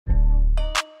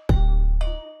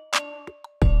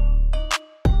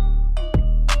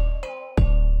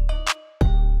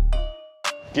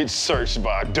Get searched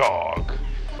by a dog.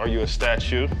 Are you a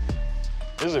statue?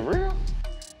 Is it real?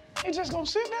 You just gonna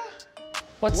sit there?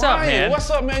 What's up, man? What's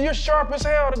up, man? You're sharp as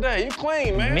hell today. You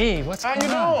clean, man. Me? What's going on?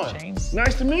 How you doing? Chainz?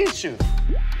 Nice to meet you.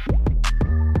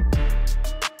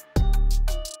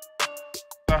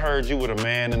 I heard you were a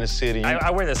man in the city. I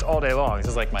wear this all day long. This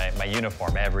is like my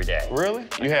uniform every day. Really?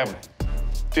 You have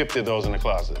 50 of those in the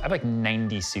closet? I have like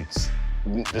 90 suits.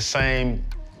 The same?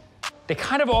 They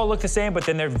kind of all look the same, but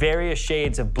then they're various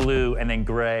shades of blue and then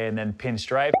gray and then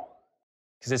pinstripe.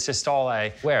 Because it's just all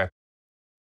I wear.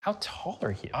 How tall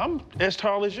are you? I'm as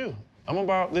tall as you. I'm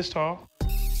about this tall.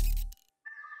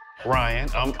 Ryan,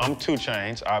 I'm 2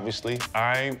 Chainz, obviously.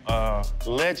 I'm a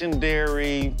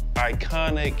legendary,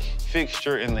 iconic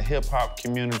fixture in the hip-hop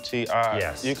community.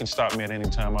 Yes. You can stop me at any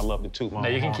time. I love to toot my No,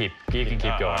 you can horn. keep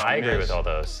going. I agree with all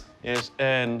those. Yes,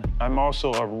 and I'm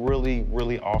also a really,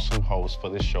 really awesome host for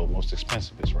this show, Most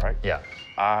Expensive is, right? Yeah.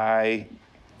 I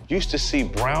used to see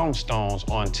brownstones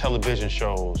on television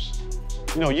shows,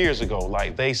 you know, years ago.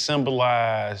 Like, they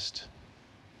symbolized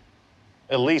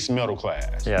at least middle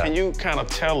class. Yeah. Can you kind of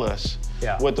tell us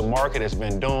what the market has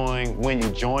been doing, when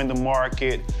you joined the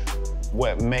market,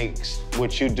 what makes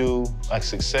what you do a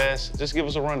success? Just give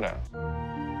us a rundown.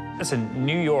 Listen,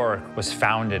 New York was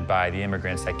founded by the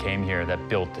immigrants that came here that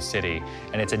built the city,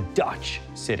 and it's a Dutch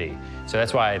city. So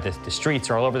that's why the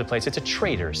streets are all over the place. It's a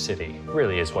trader's city,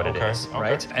 really is what it is,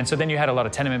 right? And so then you had a lot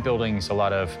of tenement buildings, a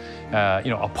lot of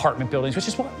apartment buildings, which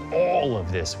is what all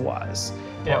of this was.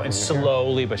 You know, and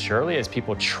slowly but surely, as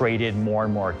people traded more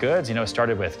and more goods, you know, it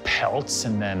started with pelts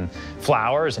and then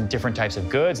flowers and different types of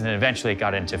goods, and then eventually it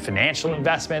got into financial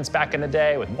investments back in the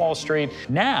day with Wall Street.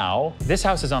 Now, this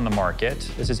house is on the market.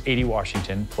 This is 80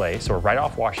 Washington Place, or right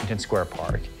off Washington Square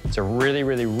Park. It's a really,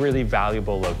 really, really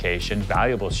valuable location,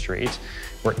 valuable street.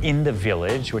 We're in the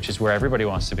Village, which is where everybody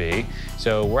wants to be.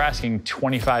 So we're asking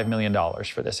 $25 million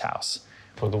for this house.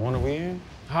 For the one that we're in?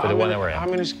 For the one that we're in. How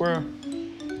many square?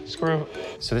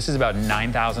 So this is about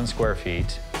 9,000 square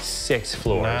feet, 6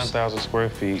 floors. 9,000 square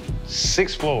feet,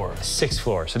 6 floors. 6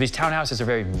 floors. So these townhouses are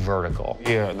very vertical.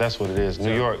 Yeah, that's what it is.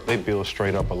 New York, they build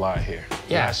straight up a lot here.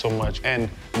 Yeah. Not so much, and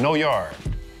no yard,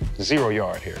 0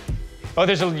 yard here. Oh,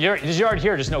 there's yard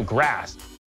here, just no grass.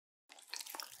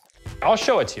 I'll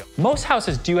show it to you. Most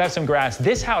houses do have some grass.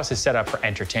 This house is set up for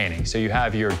entertaining. So you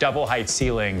have your double height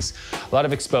ceilings, a lot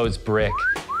of exposed brick.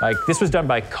 Like, this was done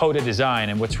by Coda Design,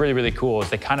 and what's really, really cool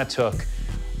is they kind of took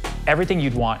everything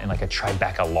you'd want in like a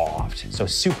Tribeca loft. So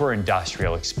super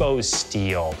industrial, exposed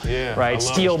steel, right?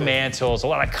 Steel mantles, a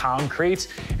lot of concrete,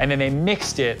 and then they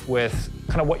mixed it with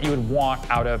kind of what you would want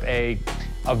out of a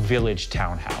village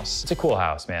townhouse. It's a cool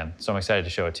house, man. So I'm excited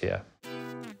to show it to you.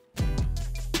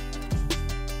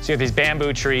 So you have these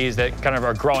bamboo trees that kind of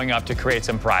are growing up to create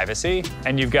some privacy.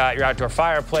 And you've got your outdoor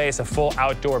fireplace, a full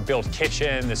outdoor built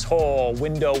kitchen, this whole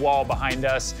window wall behind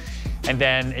us. And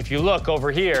then if you look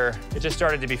over here, it just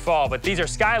started to be fall, but these are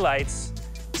skylights.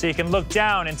 So you can look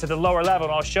down into the lower level,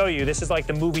 and I'll show you. This is like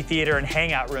the movie theater and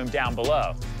hangout room down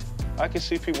below. I can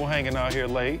see people hanging out here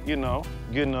late, you know,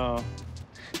 getting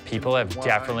People have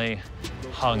definitely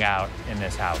hung out in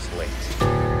this house late.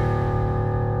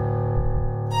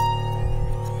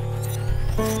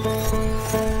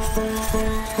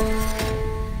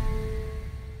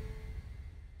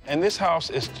 And this house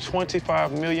is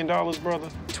 $25 million, brother?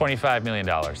 $25 million.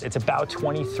 It's about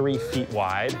 23 feet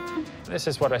wide. This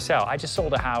is what I sell. I just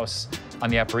sold a house on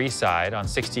the Upper East Side on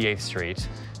 68th Street.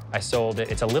 I sold it,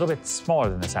 it's a little bit smaller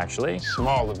than this, actually.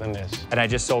 Smaller than this. And I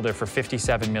just sold it for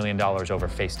 $57 million over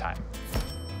FaceTime.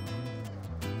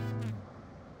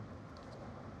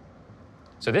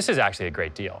 So this is actually a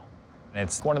great deal. And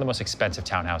it's one of the most expensive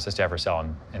townhouses to ever sell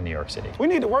in New York City. We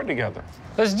need to work together.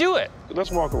 Let's do it.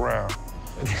 Let's walk around.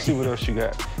 See what else you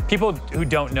got. People who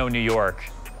don't know New York,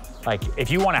 like if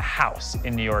you want a house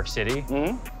in New York City,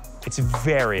 it's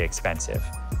very expensive.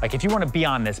 Like if you want to be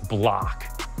on this block,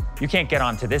 you can't get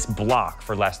onto this block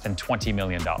for less than $20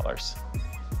 million,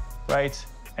 right?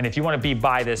 And if you want to be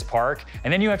by this park,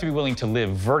 and then you have to be willing to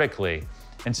live vertically.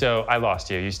 And so I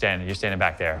lost you. You're standing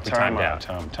back there. Time out.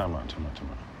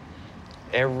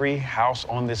 Every house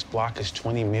on this block is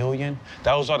 20 million?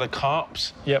 Those are the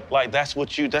comps? Yep. Like that's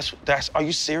what you, are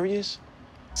you serious?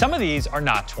 Some of these are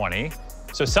not 20.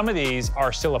 So some of these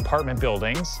are still apartment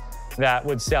buildings that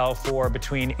would sell for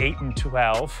between 8 and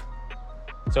 12.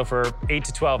 So for 8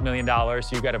 to $12 million,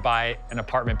 you've got to buy an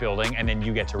apartment building and then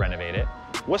you get to renovate it.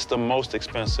 What's the most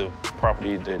expensive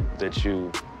property that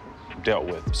you dealt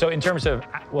with? So in terms of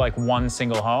like one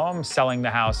single home, selling the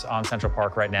house on Central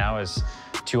Park right now is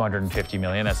 $250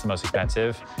 million. That's the most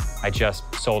expensive. I just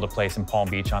sold a place in Palm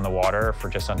Beach on the water for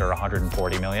just under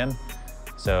 $140 million.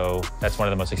 So that's one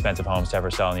of the most expensive homes to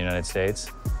ever sell in the United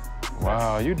States.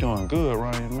 Wow, you're doing good,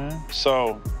 Ryan, man.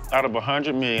 So out of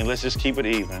 100 million, let's just keep it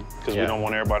even, because we don't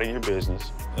want everybody in your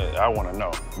business. I want to know,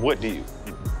 what do you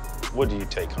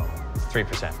take home?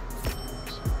 3%.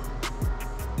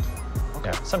 Okay.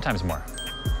 Yeah, sometimes more.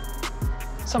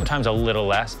 Sometimes a little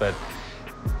less, but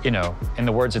you know, in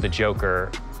the words of the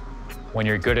Joker, when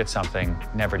you're good at something,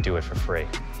 never do it for free.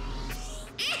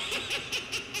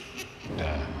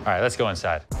 All right, let's go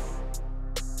inside.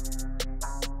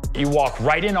 You walk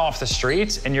right in off the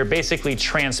street, and you're basically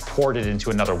transported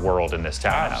into another world in this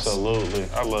townhouse. Absolutely,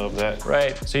 I love that.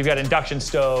 Right, so you've got an induction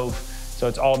stove, so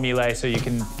it's all Miele, so you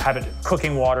can have it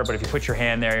cooking water, but if you put your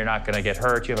hand there, you're not gonna get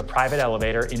hurt. You have a private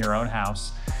elevator in your own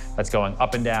house that's going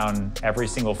up and down every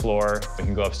single floor. We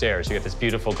can go upstairs. You get this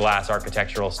beautiful glass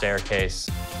architectural staircase.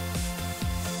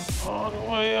 All the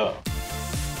way up.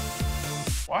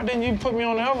 Why didn't you put me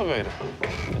on the elevator?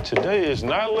 Today is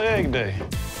not leg day.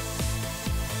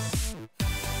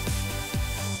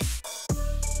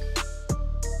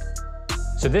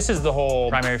 So this is the whole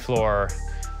primary floor.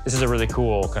 This is a really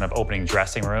cool kind of opening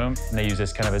dressing room, and they use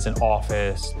this kind of as an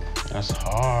office. That's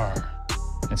hard.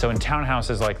 And so in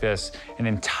townhouses like this, an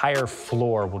entire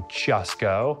floor will just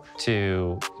go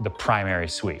to the primary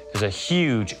suite. There's a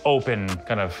huge open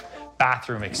kind of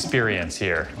bathroom experience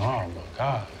here. Oh my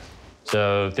God.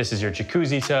 So this is your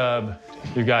jacuzzi tub.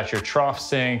 You've got your trough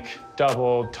sink,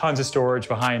 double, tons of storage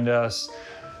behind us.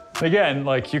 And again,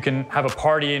 like you can have a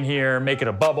party in here, make it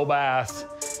a bubble bath.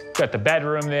 You've got the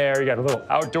bedroom there. You got a little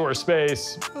outdoor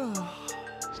space.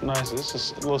 It's nice. This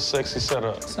is a little sexy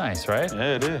setup. It's nice, right?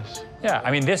 Yeah, it is. Yeah,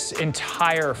 I mean, this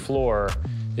entire floor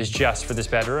is just for this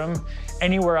bedroom.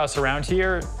 Anywhere else around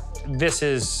here, this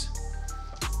is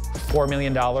 $4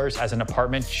 million as an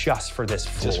apartment just for this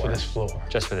floor. Just for this floor.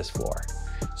 Just for this floor.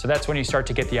 So that's when you start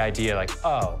to get the idea like,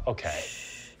 oh, okay.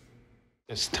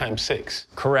 It's times 6.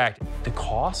 Correct. The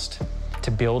cost to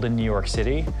build in New York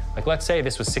City, like let's say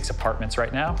this was 6 apartments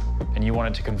right now and you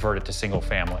wanted to convert it to single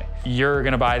family. You're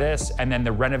gonna buy this and then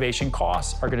the renovation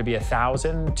costs are gonna be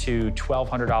 $1,000 to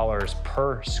 $1,200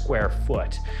 per square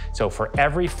foot. So for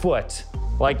every foot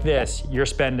like this, you're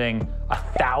spending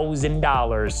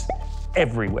 $1,000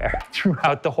 everywhere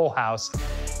throughout the whole house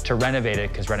to renovate it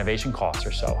because renovation costs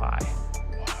are so high.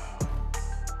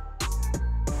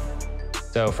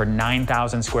 So for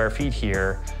 9,000 square feet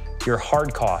here, your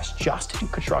hard cost just to do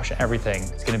construction, everything,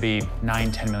 is gonna be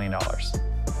 $9–10 million.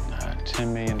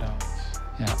 $10 million.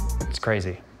 Yeah, it's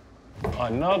crazy.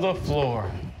 Another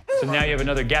floor. So now you have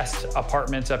another guest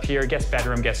apartment up here, guest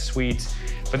bedroom, guest suite.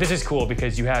 But this is cool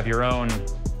because you have your own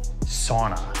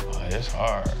sauna. Oh, it's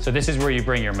hard. So this is where you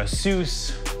bring your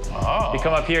masseuse. Oh. You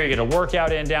come up here, you get a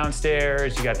workout in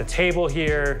downstairs, you got the table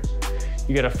here,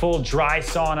 you get a full dry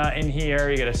sauna in here,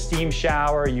 you get a steam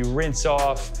shower, you rinse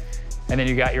off, and then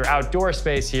you got your outdoor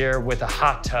space here with a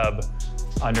hot tub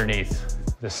underneath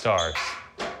the stars.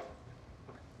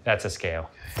 That's a scale.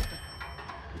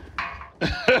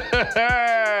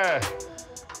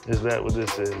 Is that what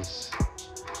this is?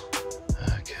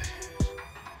 Okay.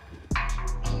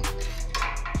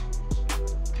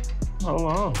 Hold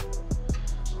on.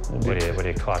 What are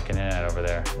you clocking in at over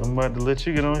there? I'm about to let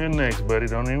you get on here next, buddy.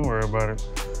 Don't even worry about it.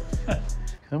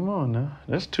 Come on now.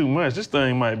 That's too much. This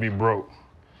thing might be broke.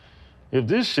 If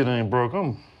this shit ain't broke,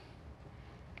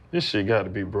 this shit got to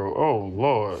be broke. Oh,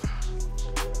 Lord.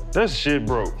 That shit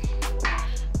broke.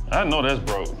 I know that's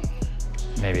broke.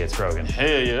 Maybe it's broken.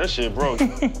 Hell yeah, that shit broke.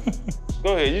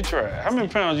 Go ahead, you try it. How many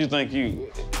pounds you think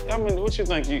what you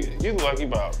think you look like you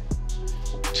about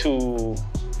 2?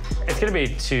 It's gonna be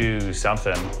 2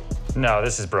 something. No,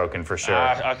 this is broken for sure.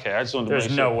 Okay, I just wanted to make sure.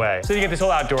 There's no way. So you get this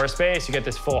whole outdoor space, you get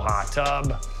this full hot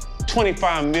tub.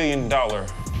 $25 million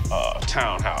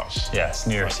townhouse. Yes,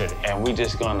 New York City. And we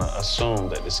just gonna assume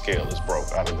that the scale is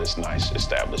broke out of this nice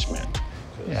establishment.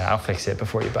 Yeah, I'll fix it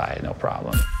before you buy it, no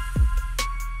problem.